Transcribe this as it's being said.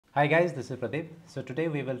Hi guys, this is Pradeep. So today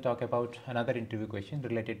we will talk about another interview question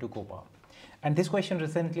related to COPA. And this question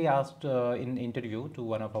recently asked in interview to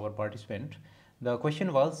one of our participants. The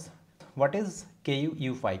question was, what is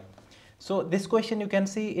KEU5? So this question you can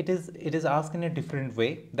see it is asked in a different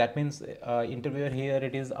way. That means interviewer here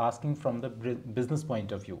it is asking from the business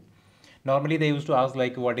point of view. Normally they used to ask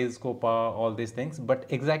like what is COPA, all these things, but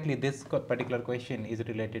exactly this particular question is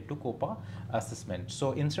related to COPA assessment.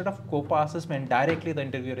 So instead of COPA assessment, directly the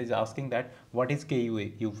interviewer is asking that what is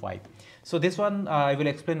KEU5. So this one I will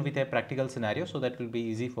explain with a practical scenario, so that will be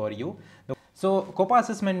easy for you. So COPA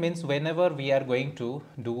assessment means whenever we are going to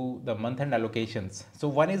do the month-end allocations. So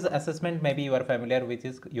one is assessment, maybe you are familiar, which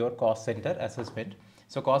is your cost center assessment.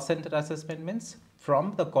 So cost center assessment means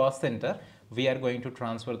from the cost center, we are going to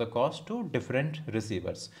transfer the cost to different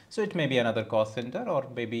receivers. So it may be another cost center, or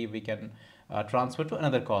maybe we can transfer to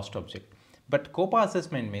another cost object. But COPA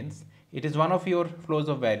assessment means it is one of your flows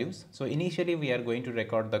of values. So initially we are going to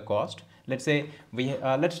record the cost. Let's say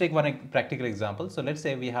let's take one practical example. So let's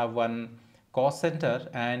say we have one cost center,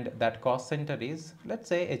 and that cost center is, let's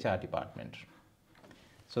say, HR department.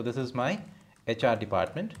 So this is my HR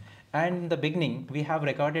department, and in the beginning we have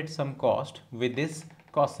recorded some cost with this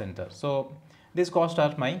cost center. So these costs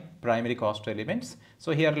are my primary cost elements.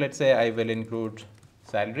 So here let's say I will include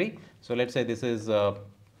salary. So let's say this is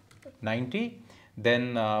 90.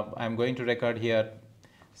 Then I'm going to record here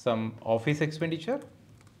some office expenditure,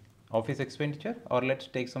 or let's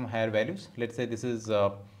take some higher values. Let's say this is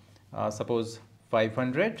suppose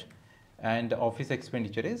 500, and office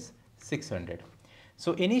expenditure is 600.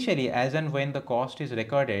 So initially, as and when the cost is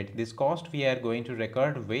recorded, this cost we are going to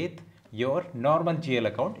record with your normal GL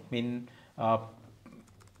account. In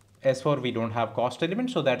S4 we don't have cost element,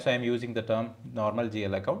 so that's why I'm using the term normal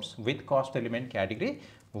GL accounts with cost element category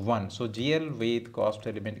 1. So GL with cost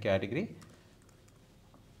element category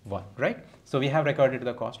 1, right? So we have recorded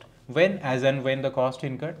the cost. As and when the cost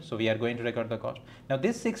incurred, so we are going to record the cost. Now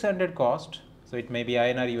this 600 cost, so it may be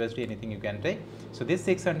INR, USD, anything you can take. So this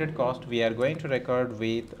 600 cost we are going to record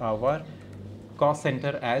with our cost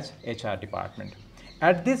center as HR department.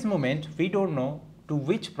 At this moment, we don't know to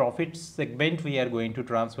which profit segment we are going to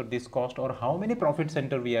transfer this cost, or how many profit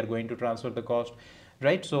center we are going to transfer the cost,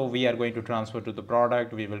 right? So we are going to transfer to the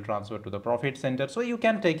product, we will transfer to the profit center. So you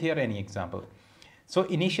can take here any example. So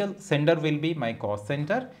initial sender will be my cost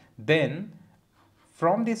center. Then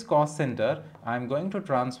from this cost center, I'm going to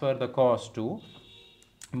transfer the cost to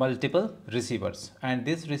multiple receivers, and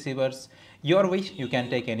these receivers, your wish, you can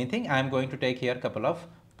take anything. I'm going to take here a couple of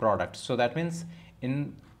products. So that means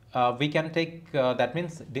we can take that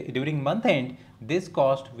means during month end, this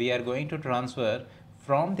cost we are going to transfer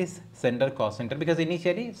from this sender cost center, because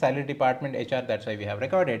initially salary department HR, that's why we have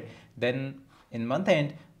recorded. Then in month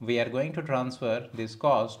end we are going to transfer this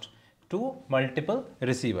cost to multiple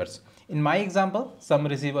receivers. In my example, some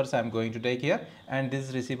receivers I'm going to take here, and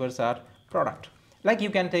these receivers are product. Like you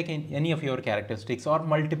can take in any of your characteristics or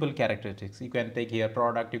multiple characteristics. You can take here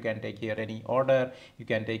product, you can take here any order, you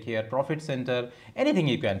can take here profit center, anything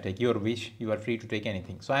you can take, your wish, you are free to take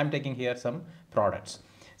anything. So I'm taking here some products.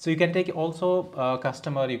 So you can take also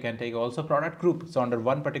customer, you can take also product group. So under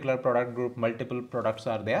one particular product group, multiple products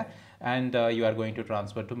are there, and you are going to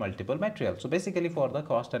transfer to multiple materials. So basically for the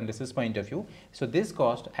cost analysis point of view, so this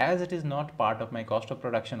cost, as it is not part of my cost of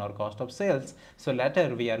production or cost of sales, so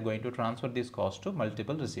later we are going to transfer this cost to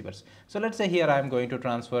multiple receivers. So let's say here I am going to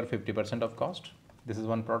transfer 50% of cost. This is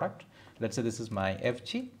one product. Let's say this is my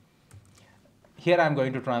FG. Here I am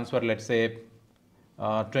going to transfer, let's say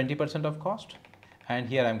 20% of cost. And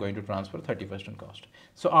here I am going to transfer 30% cost.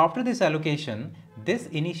 So after this allocation, this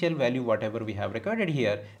initial value, whatever we have recorded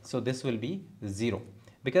here, so this will be 0,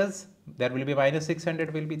 because there will be minus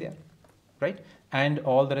 600 will be there, right? And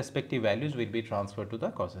all the respective values will be transferred to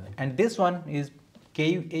the cost center. And this one is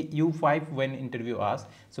KEU5 when interview asks.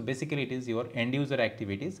 So basically it is your end user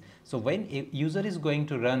activities. So when a user is going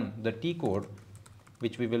to run the T code,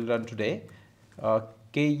 which we will run today,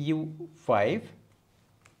 KEU5,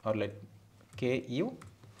 or like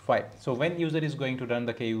KEU5. So when user is going to run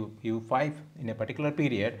the KEU5 in a particular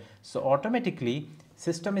period, so automatically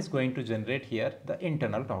system is going to generate here the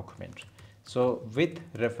internal document. So with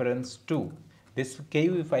reference to this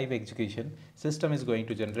KEU5 execution, system is going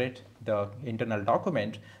to generate the internal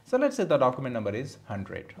document. So let's say the document number is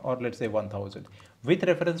 100, or let's say 1000. With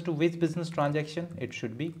reference to which business transaction, it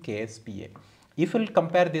should be KSPA. If you'll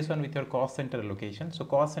compare this one with your cost center allocation, so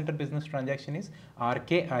cost center business transaction is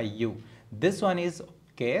RKIU. This one is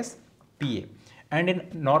KSPA. And in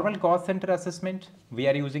normal cost center assessment, we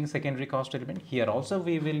are using secondary cost element. Here also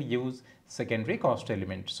we will use secondary cost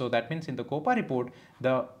element. So that means in the COPA report,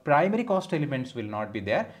 the primary cost elements will not be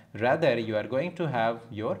there. Rather, you are going to have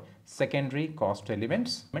your secondary cost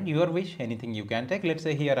elements. And your wish, anything you can take. Let's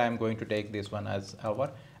say here I am going to take this one as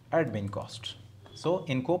our admin cost. So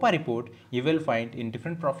in COPA report, you will find in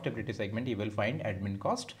different profitability segment, you will find admin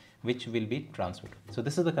cost, which will be transferred. So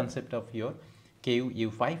this is the concept of your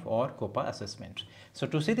KEU5 or COPA assessment. So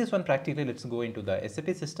to see this one practically, let's go into the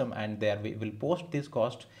SAP system, and there we will post this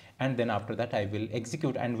cost, and then after that I will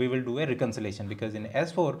execute and we will do a reconciliation, because in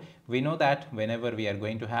S4 we know that whenever we are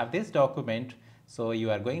going to have this document, so you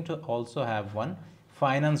are going to also have one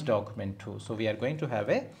finance document too. So we are going to have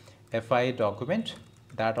a FI document,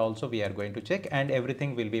 that also we are going to check, and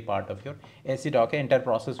everything will be part of your SC doc. Entire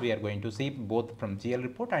process we are going to see both from GL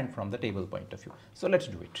report and from the table point of view. So let's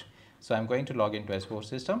do it. So I'm going to log into S4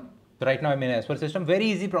 system. So right now I'm in S4 system. Very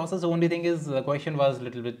easy process. The only thing is the question was a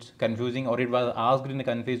little bit confusing, or it was asked in a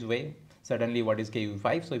confused way. Suddenly, what is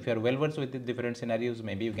KEU5? So if you are well versed with the different scenarios,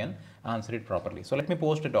 maybe you can answer it properly. So let me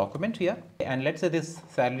post a document here, and let's say this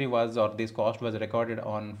salary was, or this cost was recorded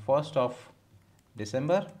on 1st of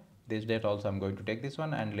December. This date also I'm going to take this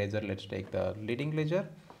one, and ledger, let's take the leading ledger,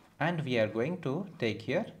 and we are going to take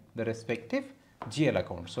here the respective GL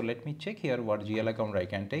account. So let me check here what GL account I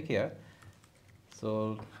can take here.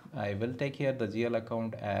 So I will take here the GL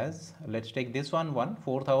account as, let's take this one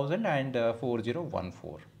 4000 and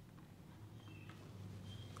 4014.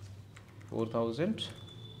 4000,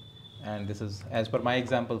 and this is as per my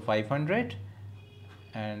example 500,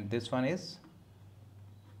 and this one is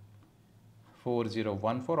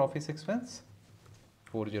 4014 office expense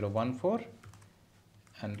 4014,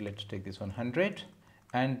 and let's take this 100.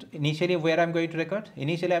 And initially where I'm going to record,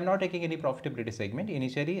 initially I'm not taking any profitability segment.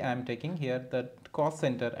 Initially I'm taking here the cost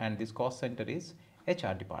center, and this cost center is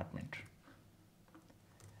HR department.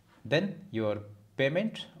 Then your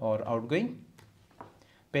payment or outgoing,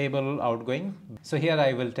 payable, outgoing. So here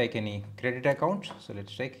I will take any credit account. So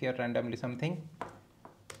let's take here randomly something,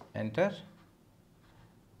 enter.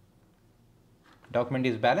 Document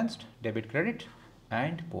is balanced, debit, credit,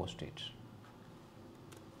 and post it.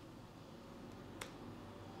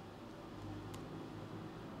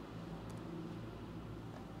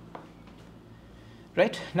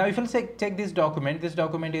 Right, now if you take this document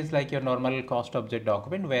is like your normal cost object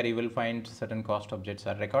document, where you will find certain cost objects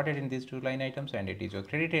are recorded in these two line items, and it is your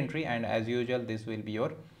credit entry, and as usual this will be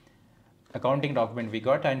your accounting document we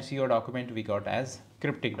got, and CO document we got as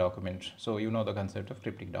cryptic document. So you know the concept of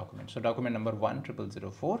cryptic document. So document number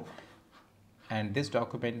 10004, and this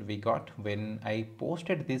document we got when I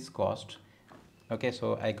posted this cost. Okay,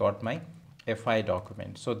 so I got my FI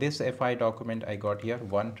document. So this FI document I got here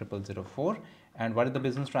 10004. And what is the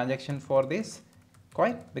business transaction for this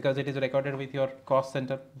coin? Because it is recorded with your cost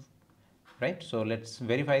center, right? So let's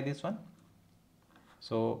verify this one.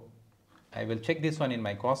 So I will check this one in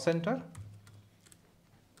my cost center.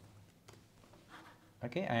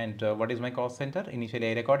 Okay, and what is my cost center?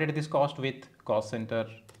 Initially I recorded this cost with cost center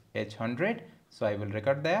H100. So I will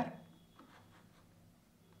record there.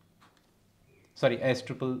 Sorry,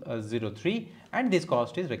 S0003, and this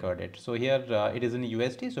cost is recorded. So here it is in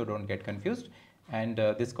USD, so don't get confused. And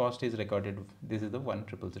this cost is recorded. This is the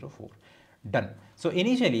 10004. Done. So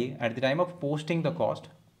initially at the time of posting the cost,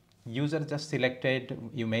 user just selected,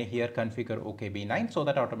 you may here configure OKB9, so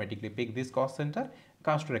that automatically pick this cost center,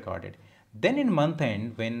 cost recorded. Then in month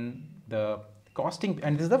end, when the costing,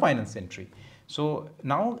 and this is the finance entry. So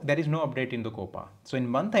now there is no update in the COPA. So in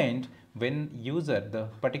month end, when user,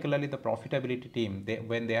 particularly the profitability team,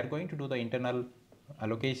 when they are going to do the internal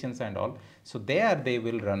allocations and all, so there they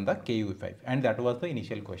will run the KEU5, and that was the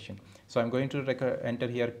initial question. So I'm going to enter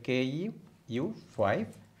here KEU5.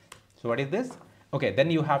 So what is this? Okay,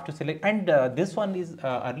 then you have to select, and this one is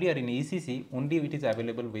earlier in ECC only it is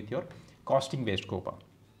available with your costing based COPA.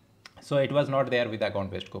 So it was not there with account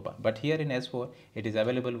based COPA, but here in S4 it is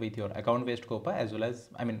available with your account based COPA as well as,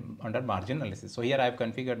 under margin analysis. So here I have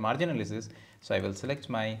configured margin analysis. So I will select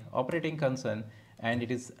my operating concern, and it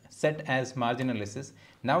is set as margin analysis.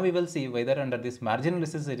 Now we will see whether under this margin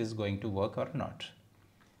analysis it is going to work or not.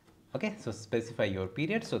 Okay, so specify your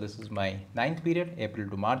period. So this is my 9th period, April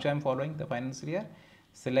to March I am following the financial year.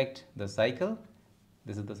 Select the cycle.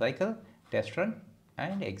 This is the cycle, test run,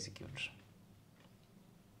 and execute.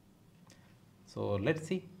 So let's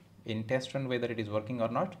see in test run whether it is working or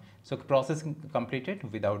not. So process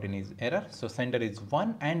completed without any error. So sender is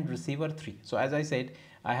 1 and receiver 3. So as I said,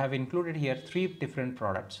 I have included here 3 different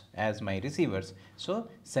products as my receivers. So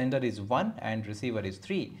sender is 1 and receiver is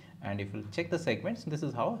 3. And if you check the segments, this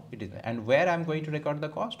is how it is. And where I'm going to record the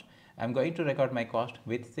cost, I'm going to record my cost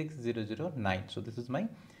with 6009. So this is my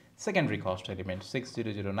secondary cost element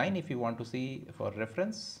 6009. If you want to see for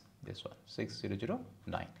reference, this one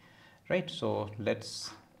 6009, right? So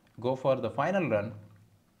let's go for the final run.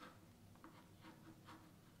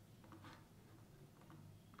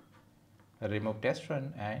 Remove test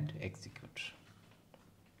run and execute.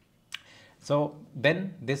 So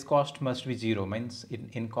then this cost must be 0, means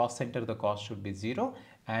in cost center the cost should be 0,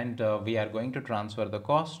 and we are going to transfer the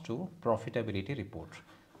cost to profitability report.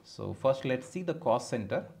 So first let's see the cost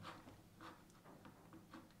center.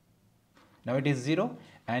 Now it is 0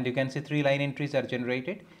 and you can see 3 line entries are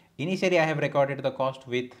generated. Initially I have recorded the cost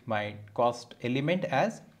with my cost element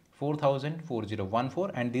as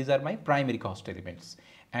 4014 and these are my primary cost elements,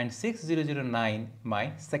 and 6009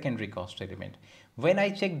 my secondary cost element. When I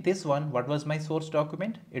checked this one, what was my source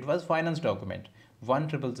document? It was finance document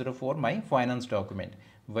 10004, my finance document.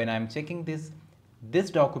 When I am checking this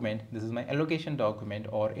document, this is my allocation document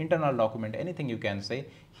or internal document, anything you can say.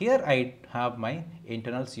 Here I have my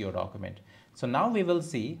internal CO document. So now we will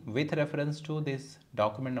see with reference to this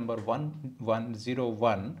document number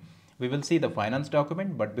 1101, we will see the finance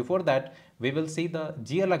document, but before that we will see the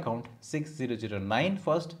GL account 6009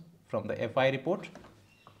 first from the FI report.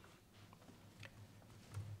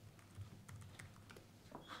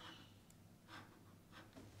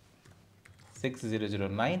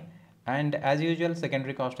 And as usual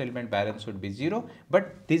secondary cost element balance should be 0,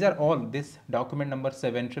 but these are all this document number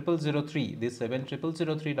 7003. This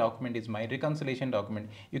 7003 document is my reconciliation document.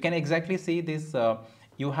 You can exactly see this.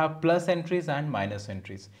 You have plus entries and minus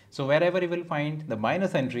entries. So wherever you will find the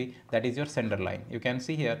minus entry, that is your sender line. You can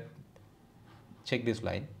see here, check this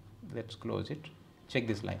line, let's close it, check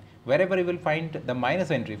this line. Wherever you will find the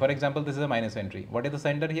minus entry, for example, this is a minus entry. What is the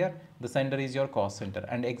sender here? The sender is your cost center,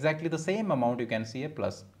 and exactly the same amount you can see a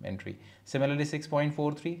plus entry. Similarly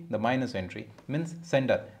 6.43, the minus entry means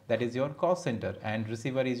sender, that is your cost center, and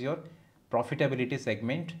receiver is your profitability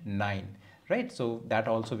segment 9. Right, so that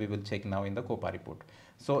also we will check now in the COPA report.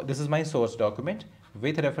 So this is my source document.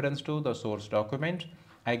 With reference to the source document,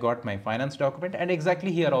 I got my finance document, and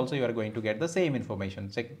exactly here also you are going to get the same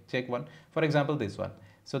information. Check one, for example this one.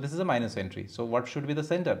 So this is a minus entry. So what should be the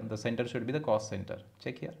center? The center should be the cost center.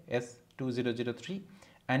 Check here S2003,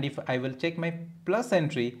 and if I will check my plus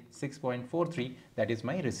entry 6.43, that is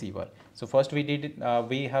my receiver. So first we did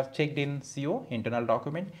we have checked in CO internal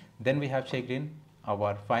document, then we have checked in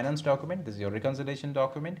our finance document. This is your reconciliation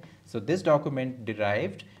document. So this document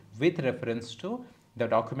derived with reference to the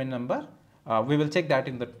document number. We will check that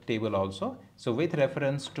in the table also. So with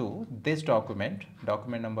reference to this document,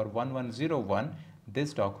 document number 1101,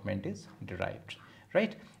 this document is derived,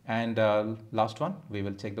 right? And last one, we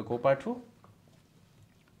will check the COPA too.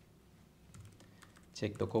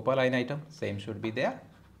 Check the COPA line item, same should be there.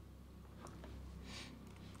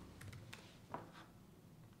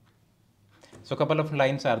 So couple of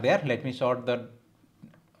lines are there. Let me sort the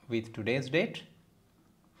with today's date.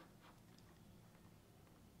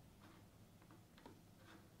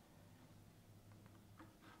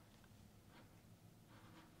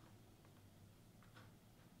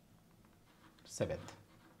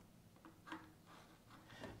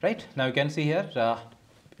 Right, now you can see here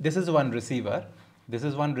this is one receiver, this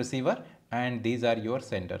is one receiver, and these are your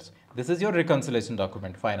senders. This is your reconciliation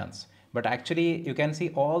document, finance, but actually you can see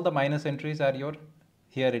all the minus entries are your,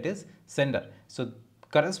 here it is sender. So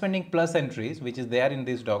corresponding plus entries which is there in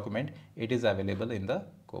this document, it is available in the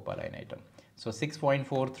COPA line item. So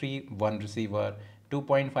 6.43 one receiver,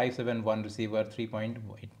 2.57 one receiver,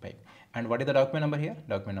 3.85. And what is the document number here?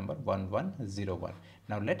 Document number 1101.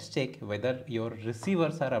 Now let's check whether your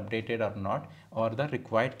receivers are updated or not, or the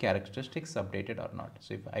required characteristics updated or not.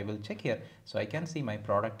 So if I will check here, so I can see my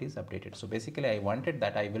product is updated. So basically I wanted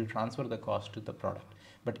that I will transfer the cost to the product.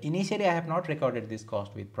 But initially I have not recorded this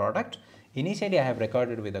cost with product. Initially I have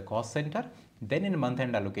recorded with the cost center. Then in month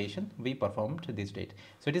end allocation, we performed this date.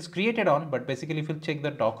 So it is created on, but basically if you check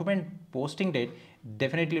the document posting date,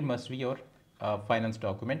 definitely must be your finance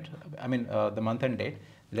document, the month and date.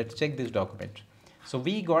 Let's check this document. So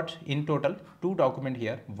we got in total 2 documents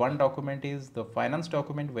here. One document is the finance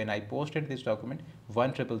document when I posted this document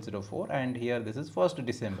 10004, and here this is 1st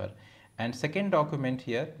December. And second document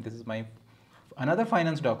here, this is my another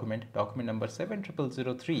finance document, document number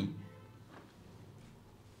 7003.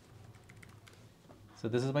 So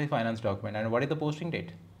this is my finance document, and what is the posting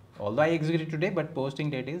date? although I executed today, but posting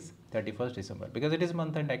date is 31st December because it is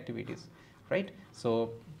month end activities, right?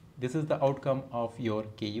 So this is the outcome of your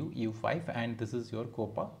KEU5 and this is your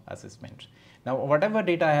COPA assessment. Now whatever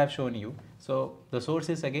data I have shown you, so the source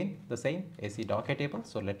is again the same AC docket table.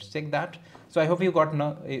 So let's check that. So I hope you got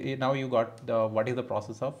now you got the what is the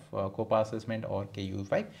process of COPA assessment or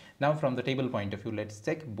KEU5. Now from the table point of view, let's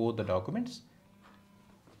check both the documents.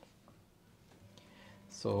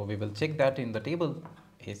 So we will check that in the table,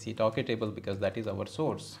 AC docket table, because that is our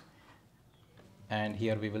source. And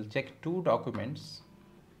here we will check two documents.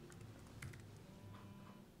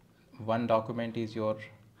 One document is your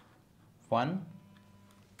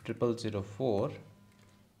 10004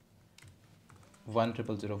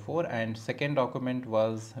 and second document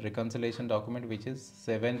was reconciliation document, which is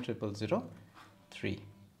 70003.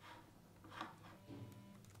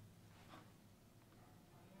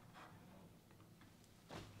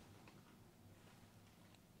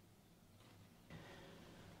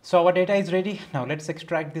 So our data is ready. Now let's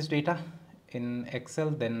extract this data in Excel,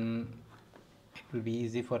 then it will be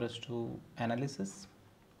easy for us to analysis.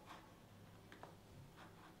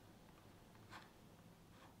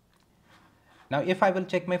 Now if I will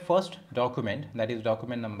check my first document, that is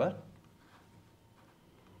document number.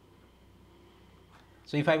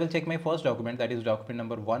 So if I will check my first document, that is document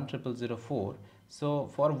number 10004. So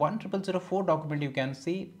for 10004 document, you can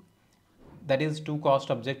see that is two cost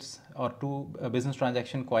objects or two business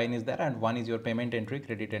transaction coin is there, and one is your payment entry,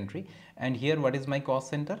 credit entry. And here what is my cost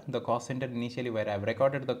center? The cost center initially where I have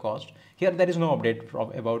recorded the cost. Here there is no update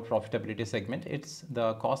about profitability segment. It's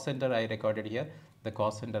the cost center I recorded here, the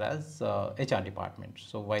cost center as HR department.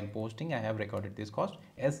 So while posting, I have recorded this cost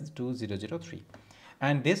as 2003.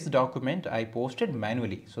 And this document I posted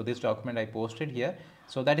manually. So this document I posted here.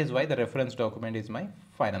 So that is why the reference document is my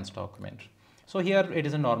finance document. So here it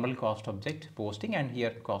is a normal cost object posting, and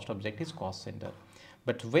here cost object is cost center.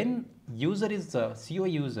 But when user is the CO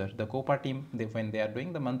user, the COPA team, when they are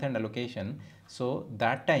doing the month end allocation, so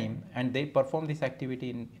that time, and they perform this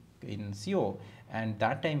activity in CO, and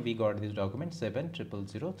that time we got this document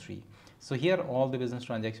 70003. So here all the business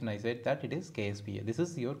transaction, I said that it is KSPA. This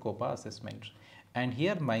is your COPA assessment. And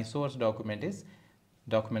here my source document is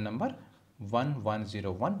document number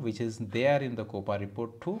 1101, which is there in the COPA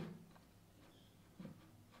report too.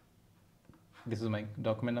 This is my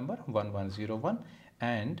document number 1101,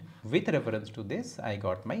 and with reference to this I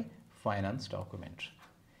got my finance document,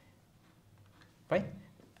 right?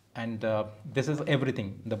 And this is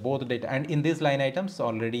everything, the both data. And in these line items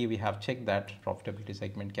already we have checked that profitability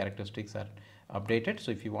segment characteristics are updated.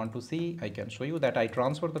 So if you want to see, I can show you that I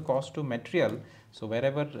transfer the cost to material. So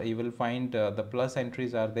wherever you will find the plus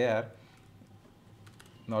entries are there,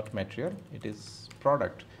 not material, it is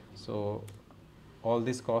product. So all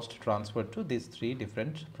this cost transferred to these three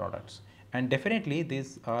different products, and definitely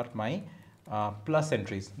these are my plus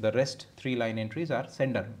entries. The rest three line entries are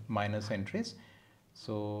sender minus entries.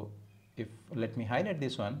 So if let me highlight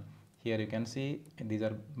this one, here you can see these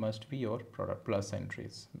are must be your product plus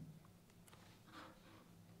entries.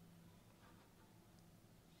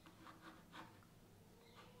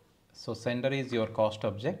 So sender is your cost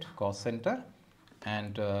object, cost center,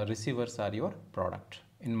 and receivers are your product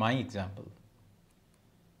in my example.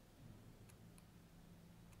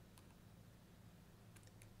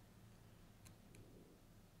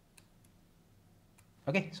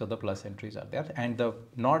 Okay, so the plus entries are there, and the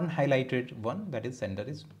non-highlighted one, that is sender,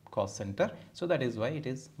 is cost center. So that is why it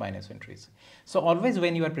is minus entries. So always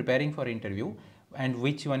when you are preparing for interview and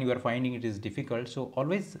which one you are finding it is difficult, so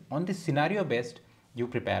always on this scenario based you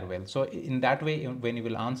prepare well. So in that way, when you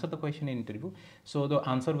will answer the question in interview, so the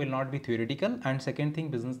answer will not be theoretical. And second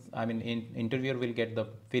thing, interviewer will get the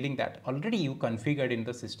feeling that already you configured in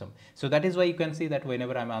the system. So that is why you can see that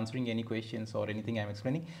whenever I'm answering any questions or anything I'm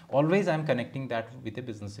explaining, always I'm connecting that with the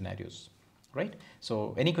business scenarios, right?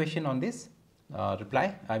 So any question on this,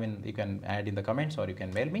 reply, you can add in the comments or you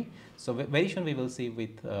can mail me. So very soon we will see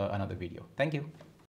with another video. Thank you.